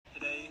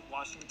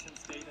Washington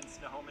State and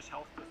Snohomish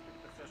Health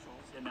District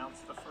officials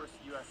announced the first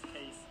U.S.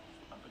 case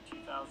of the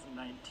 2019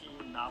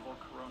 novel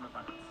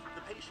coronavirus.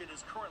 The patient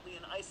is currently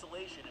in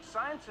isolation.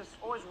 Scientists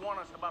always warn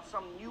us about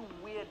some new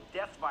weird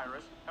death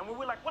virus, and when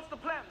we're like, what's the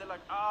plan? They're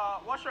like,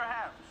 wash your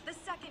hands. The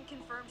second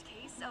confirmed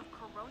case of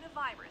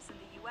coronavirus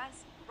in the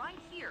U.S. right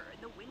here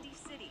in the Windy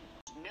City.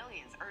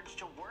 Millions urged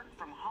to work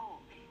from home.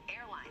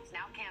 Airlines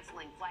now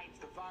canceling flights.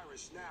 The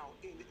virus now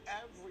in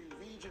every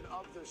region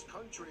of this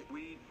country.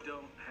 We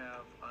don't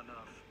have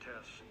enough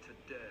tests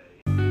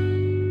today.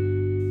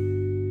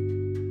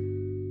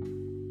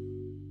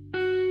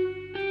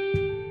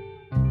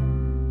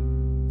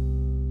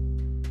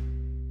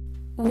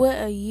 What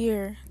a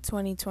year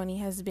 2020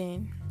 has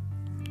been.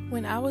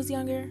 When I was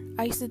younger,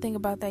 I used to think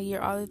about that year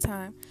all the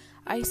time.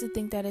 I used to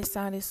think that it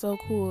sounded so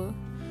cool.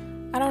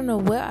 I don't know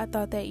what I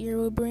thought that year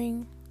would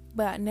bring,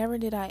 but never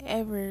did I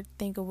ever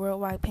think a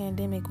worldwide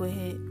pandemic would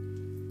hit.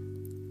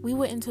 We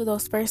went into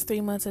those first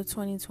 3 months of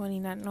 2020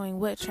 not knowing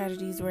what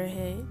tragedies were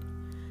ahead.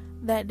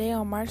 That day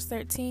on March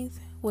 13th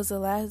was the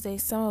last day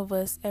some of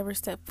us ever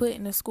stepped foot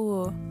in a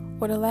school,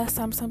 or the last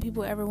time some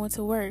people ever went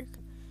to work.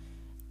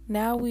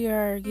 Now we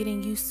are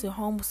getting used to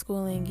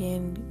homeschooling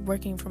and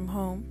working from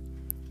home.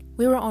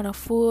 We were on a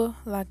full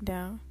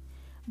lockdown.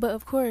 But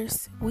of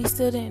course, we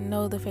still didn't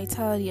know the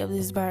fatality of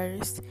this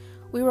virus.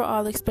 We were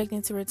all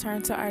expecting to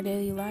return to our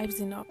daily lives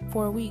in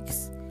 4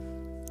 weeks.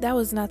 That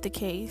was not the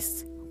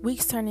case.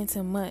 Weeks turned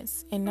into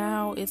months, and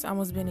now it's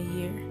almost been a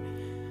year.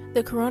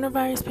 The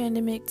coronavirus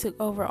pandemic took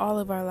over all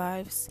of our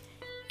lives,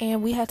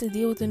 and we had to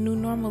deal with the new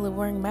normal of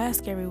wearing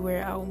masks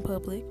everywhere out in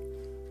public.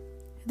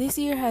 This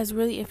year has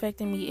really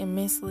affected me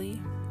immensely.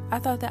 I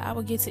thought that I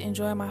would get to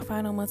enjoy my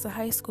final months of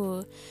high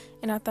school,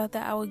 and I thought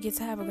that I would get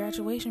to have a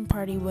graduation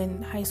party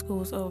when high school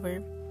was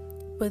over.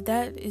 But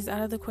that is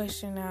out of the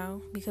question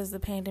now because the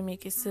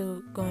pandemic is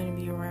still going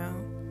to be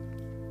around.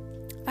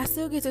 I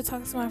still get to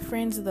talk to my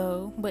friends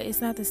though, but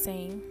it's not the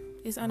same.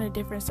 It's under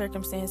different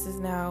circumstances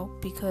now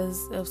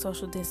because of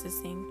social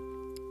distancing.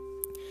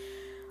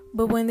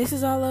 But when this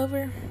is all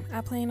over,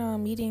 I plan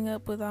on meeting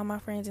up with all my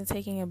friends and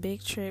taking a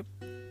big trip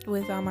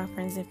with all my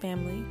friends and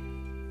family.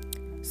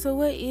 So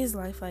what is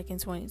life like in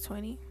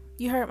 2020?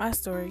 You heard my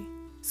story,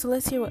 so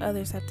let's hear what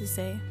others have to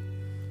say.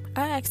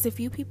 I asked a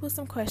few people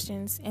some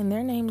questions, and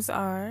their names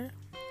are...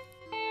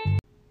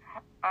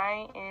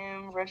 I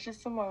am Russia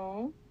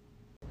Simone.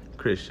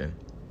 Christian.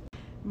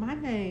 My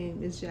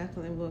name is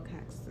Jacqueline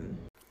Wilcoxon.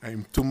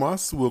 I'm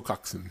Tomas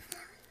Wilcoxon.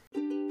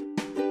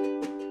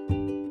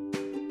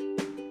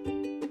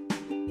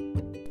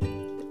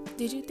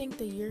 Did you think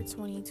the year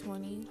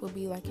 2020 would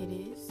be like it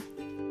is?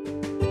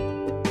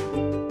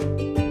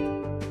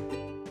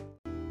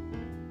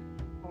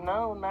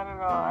 No, not at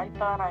all. I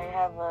thought I'd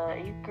have a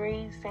 8th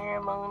grade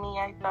ceremony.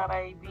 I thought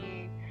I'd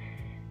be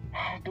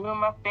doing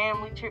my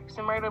family trips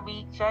in Myrtle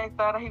Beach. I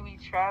thought I'd be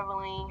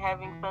traveling,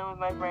 having fun with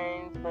my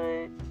friends,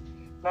 but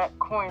not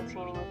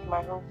quarantining with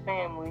my whole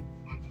family.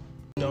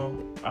 No,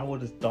 I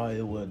would have thought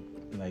we would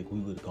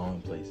have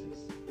gone places.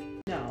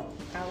 No,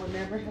 I would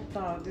never have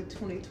thought that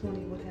 2020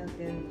 would have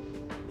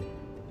been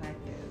like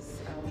this.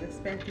 I was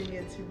expecting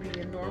it to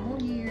be a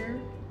normal year.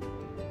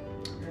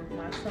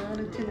 My son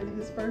attended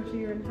his first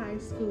year in high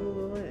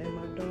school, and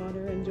my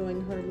daughter enjoying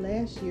her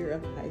last year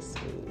of high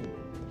school,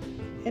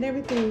 and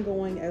everything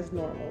going as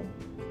normal.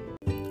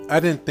 I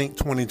didn't think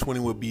 2020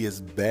 would be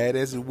as bad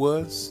as it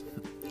was,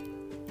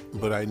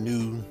 but I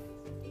knew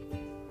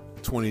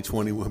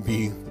 2020 would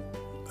be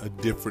a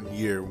different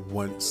year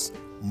once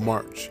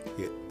March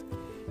hit.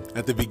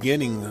 At the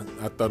beginning,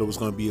 I thought it was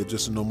going to be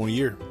just a normal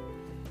year,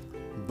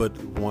 but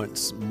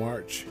once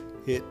March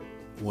hit,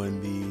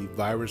 when the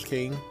virus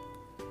came,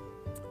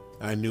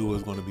 I knew it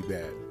was going to be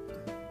bad.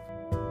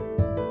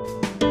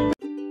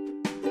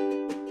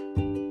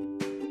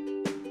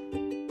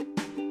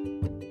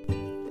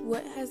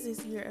 What has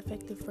this year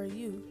affected for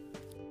you?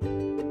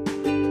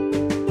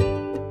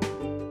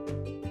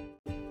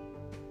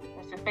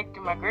 It's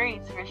affected my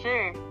grades for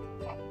sure.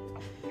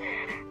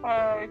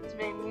 It's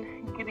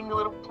been getting a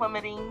little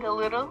plummeting a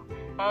little.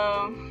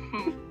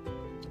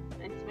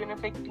 It's been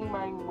affecting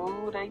my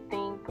mood, I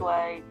think.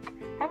 I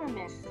haven't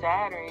been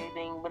sad or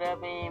anything, but I've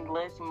been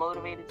less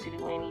motivated to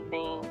do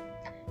anything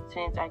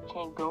since I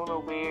can't go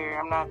nowhere.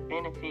 I'm not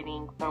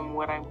benefiting from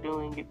what I'm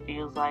doing, it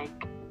feels like.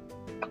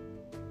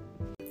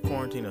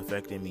 Quarantine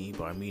affected me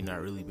by me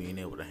not really being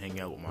able to hang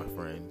out with my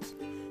friends,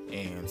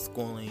 and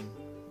schooling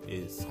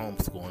is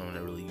homeschooling. I'm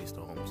not really used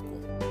to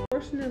homeschool.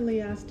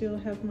 Fortunately, I still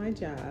have my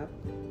job.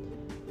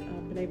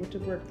 I've been able to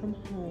work from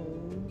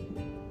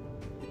home,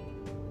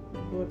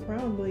 but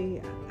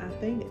probably, I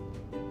think,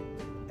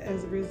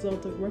 as a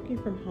result of working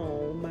from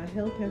home, my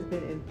health has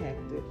been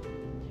impacted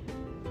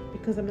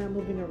because I'm not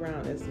moving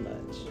around as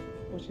much,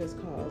 which has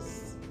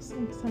caused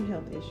some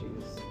health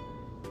issues.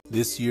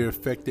 This year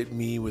affected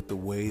me with the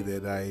way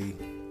that I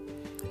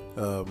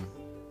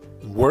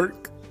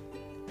work,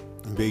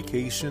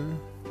 vacation,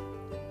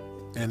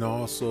 and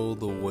also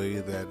the way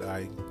that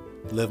I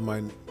live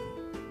my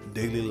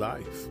daily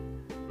life.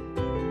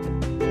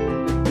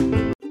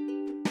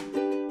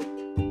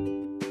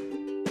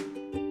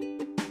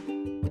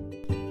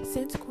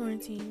 since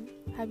quarantine,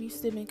 have you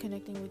still been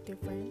connecting with your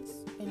friends?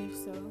 And if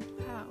so,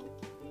 how?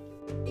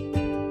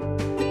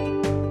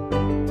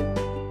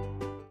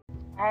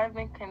 I have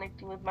been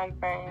connecting with my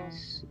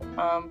friends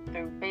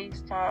through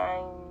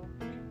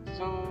FaceTime,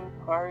 Zoom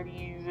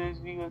parties, as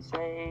we would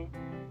say,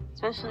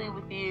 especially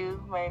with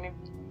you, my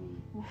interview.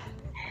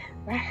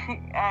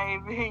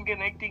 I've been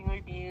connecting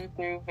with you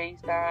through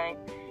FaceTime.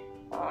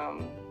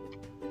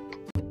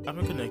 I've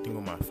been connecting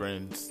with my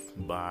friends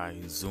by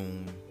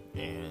Zoom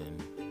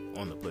and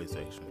on the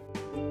PlayStation.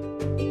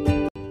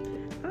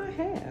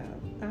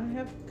 I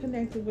have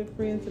connected with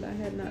friends that I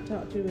had not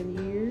talked to in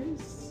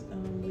years.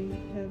 We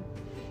have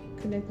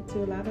connected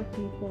to a lot of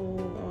people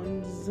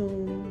on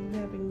Zoom,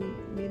 having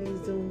many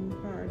Zoom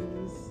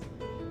parties.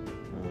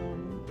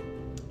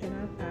 And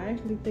I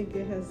actually think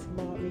it has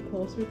brought me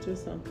closer to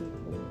some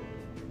people.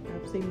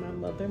 I've seen my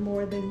mother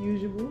more than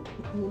usual,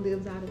 who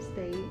lives out of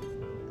state.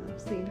 I've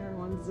seen her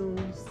on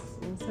Zooms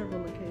on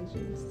several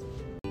occasions.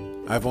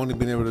 I've only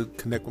been able to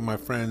connect with my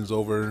friends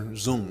over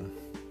Zoom,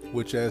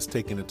 which has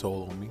taken a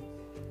toll on me.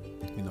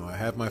 You know, I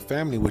have my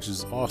family, which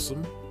is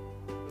awesome,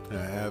 and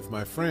I have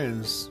my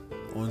friends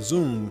on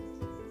Zoom,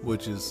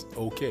 which is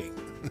okay.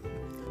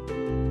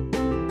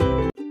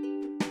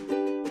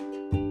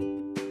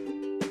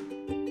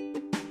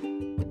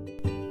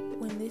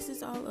 When this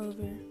is all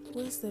over,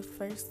 what is the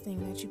first thing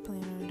that you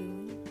plan on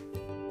doing?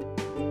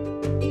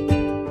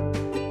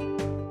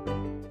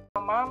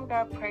 My mom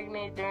got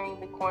pregnant during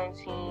the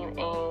quarantine,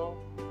 and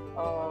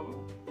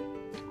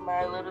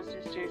my little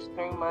sister's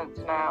 3 months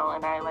now,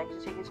 and I like to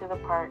take her to the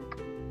park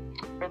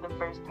for the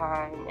first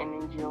time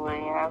and enjoy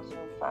and have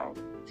some fun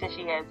since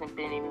she hasn't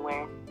been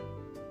anywhere.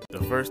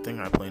 The first thing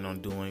I plan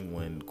on doing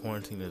when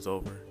quarantine is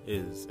over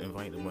is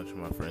invite a bunch of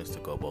my friends to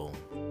go bowling.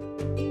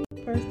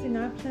 First thing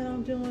I plan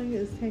on doing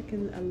is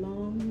taking a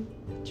long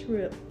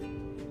trip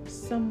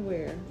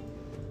somewhere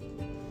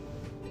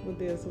where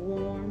there's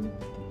warm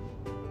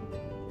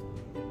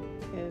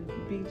and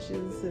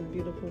beaches and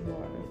beautiful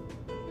water.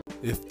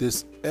 If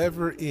this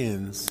ever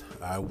ends,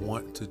 I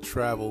want to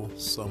travel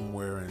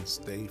somewhere and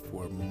stay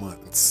for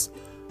months.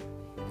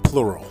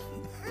 Plural.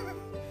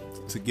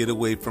 To get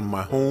away from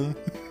my home,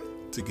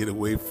 to get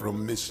away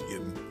from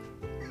Michigan.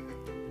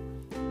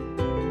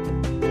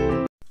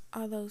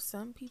 Although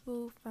some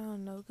people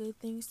found no good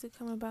things to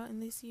come about in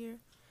this year,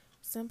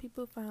 some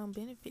people found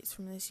benefits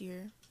from this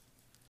year.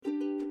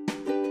 In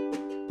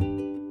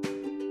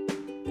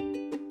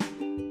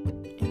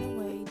a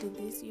way, did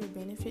this year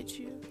benefit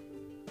you?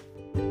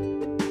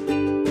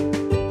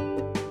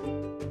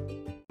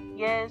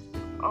 Yes,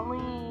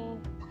 only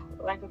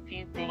like a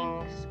few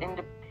things.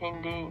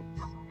 Independence.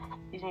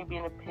 Teach me to be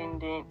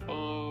independent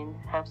and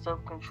have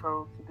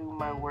self-control to do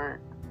my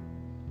work.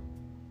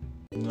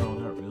 No,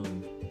 not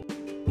really.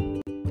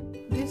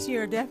 This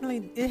year,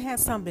 definitely, it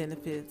has some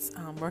benefits.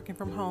 Working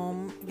from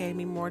home gave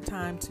me more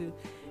time to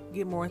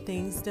get more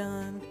things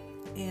done.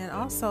 And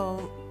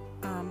also,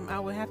 I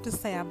would have to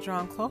say I've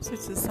drawn closer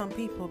to some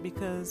people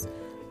because,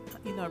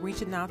 you know,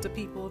 reaching out to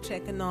people,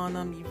 checking on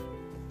them,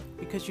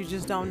 because you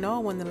just don't know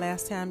when the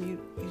last time you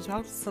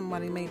talk to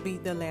somebody may be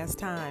the last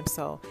time.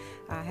 So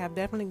I have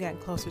definitely gotten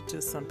closer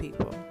to some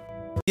people.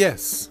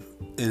 Yes,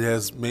 it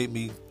has made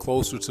me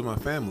closer to my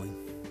family.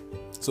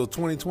 So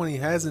 2020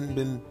 hasn't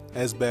been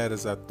as bad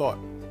as I thought.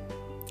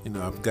 You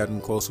know, I've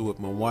gotten closer with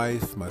my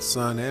wife, my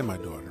son, and my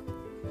daughter.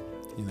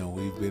 You know,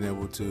 we've been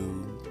able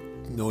to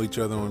know each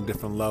other on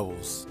different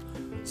levels.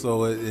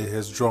 So it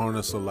has drawn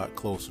us a lot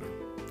closer.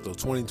 So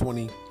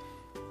 2020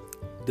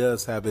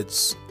 does have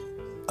its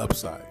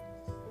upside.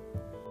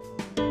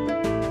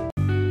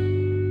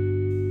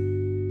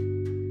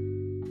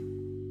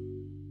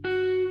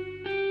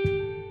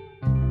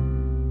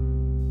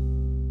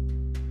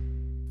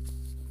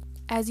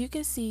 As you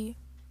can see,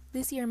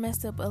 this year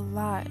messed up a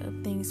lot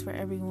of things for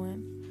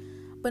everyone.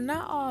 But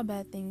not all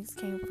bad things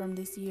came from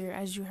this year,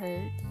 as you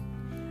heard.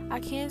 I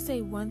can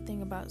say one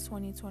thing about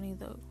 2020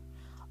 though.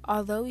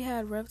 Although we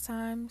had rough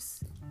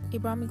times,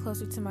 it brought me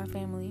closer to my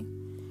family.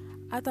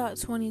 I thought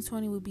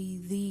 2020 would be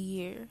the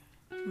year,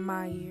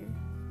 my year.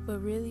 But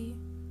really,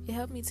 it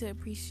helped me to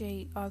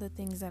appreciate all the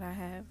things that I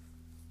have.